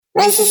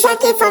When she shake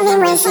it for me,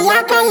 when she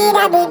a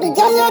caída, baby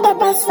girl, you the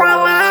best for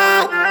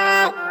life.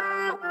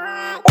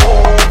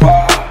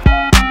 Over,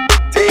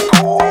 take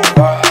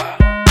over.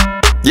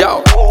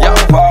 Yo, yo,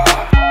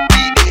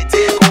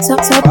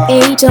 Top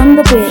age on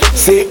the beat.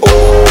 say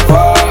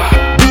over,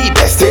 be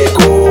best take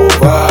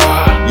over.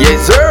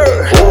 Yes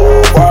sir.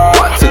 Over,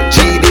 one two,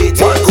 GD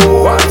take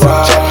over.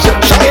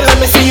 Hey, let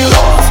me see you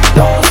dance,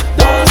 dance,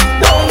 dance,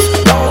 dance,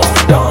 dance,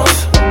 dance.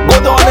 Go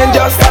down and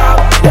just stop,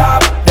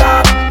 stop,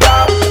 stop,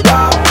 stop,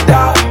 stop,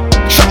 stop.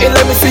 Hey,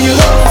 let me see you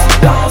dance,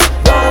 dance,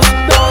 dance,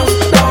 dance,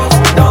 dance,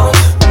 dance.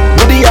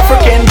 Do the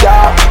African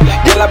dab,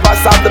 girl I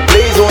bust out the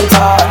blaze on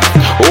top.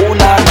 Oh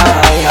nah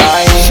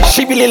nah,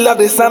 she really love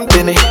this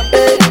something.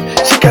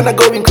 She kinda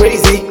going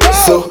crazy,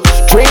 so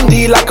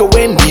trendy like a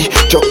Wendy.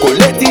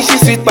 Chocolatey, she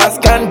sweet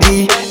past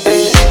candy.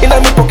 In my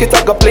pocket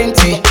I got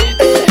plenty.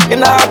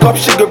 In her cup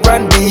she got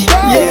brandy.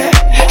 Yeah,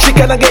 she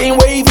kinda getting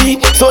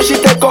wavy, so she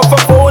take off her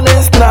phone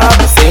and snap.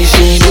 Say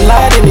she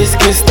lighting this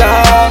crystal,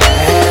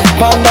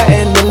 panda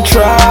and them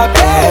trap.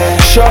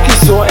 Shocky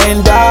so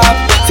end up.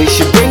 Say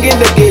she bringing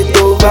the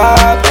ghetto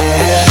vibe.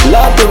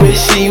 Love the way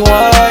she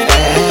whine.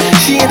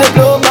 She the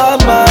blow my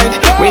mind.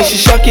 When she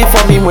shock it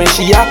for me, when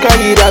she a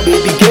caída,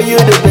 baby girl, you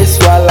the best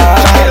for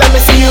life. Hey, let me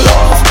see you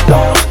dance,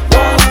 dance,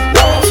 dance,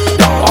 dance,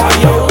 dance. Oh,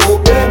 yo,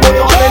 baby,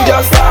 go on and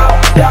just stop,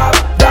 stop,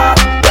 stop,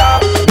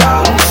 stop,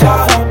 stop,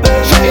 stop.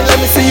 Hey, let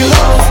me see you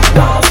dance,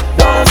 dance,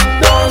 dance,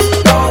 dance,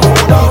 dance,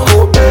 dance.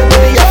 Oh,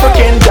 baby, the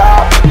African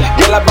dab,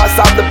 girl, I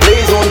bust out the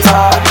blaze on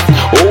top.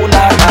 Oh,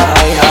 nah,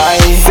 nah,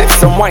 sip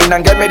some wine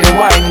and get me the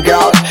wine,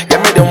 girl.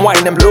 Get me the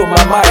wine and blow my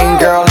mind,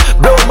 girl.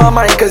 Blow my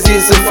mind 'cause you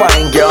so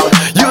fine, girl.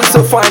 You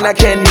so fine, I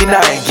can't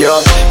deny,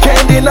 girl.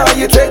 Can't deny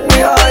you take me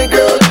high,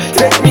 girl.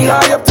 Take me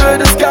high up to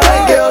the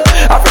sky, girl.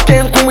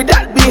 African queen with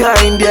that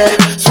behind, yeah.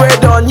 Swear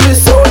on you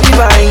so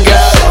divine,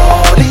 girl.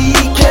 Only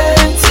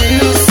can't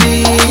you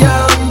see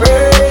I'm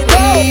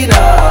ready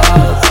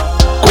now?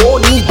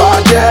 Koni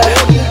Baje,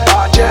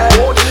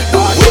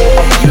 the way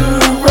you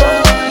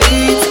roll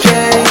it,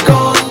 can't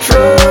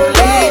control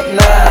it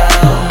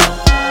now.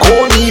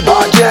 Koni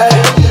Baje,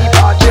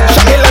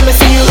 hey, let me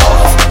see you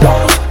dance,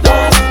 dance,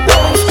 dance,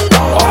 dance,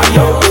 dance. Oh,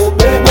 yo,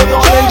 baby, go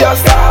on and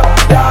just stop,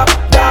 stop,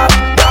 stop,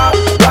 stop,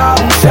 stop,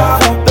 stop.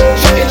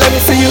 Hey, let me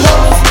see you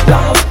dance,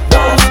 dance,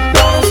 dance,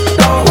 dance,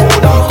 dance,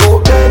 dance. Oh,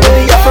 baby,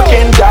 the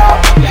African dab,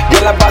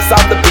 girl, I bust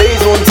out the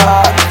blaze on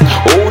top.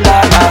 Oh,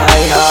 nah,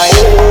 nah,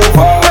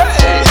 over,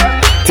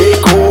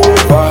 take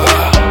over,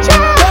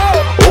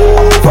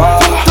 over,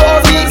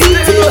 take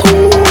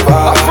over.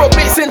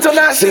 Afrobeats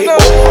International. Say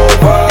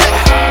over,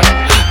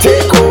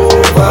 take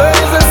over.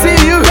 I see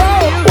you.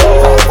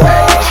 Over,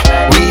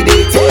 we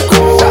did take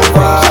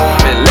over.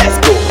 Let's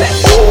go.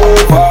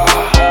 Over,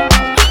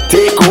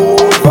 take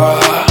over.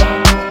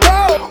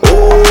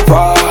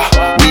 Over,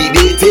 we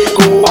did take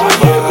over.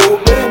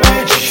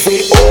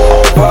 Say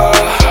over,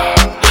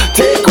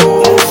 take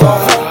over.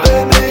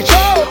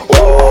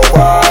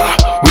 Over,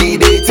 we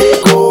did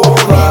take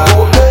over.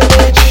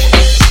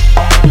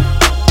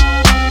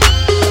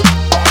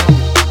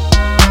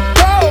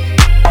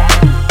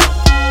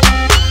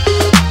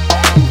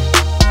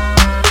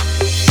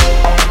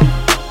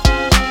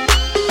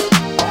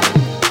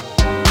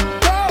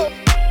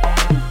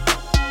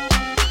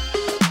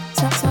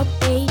 Top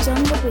age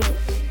on the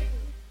beat.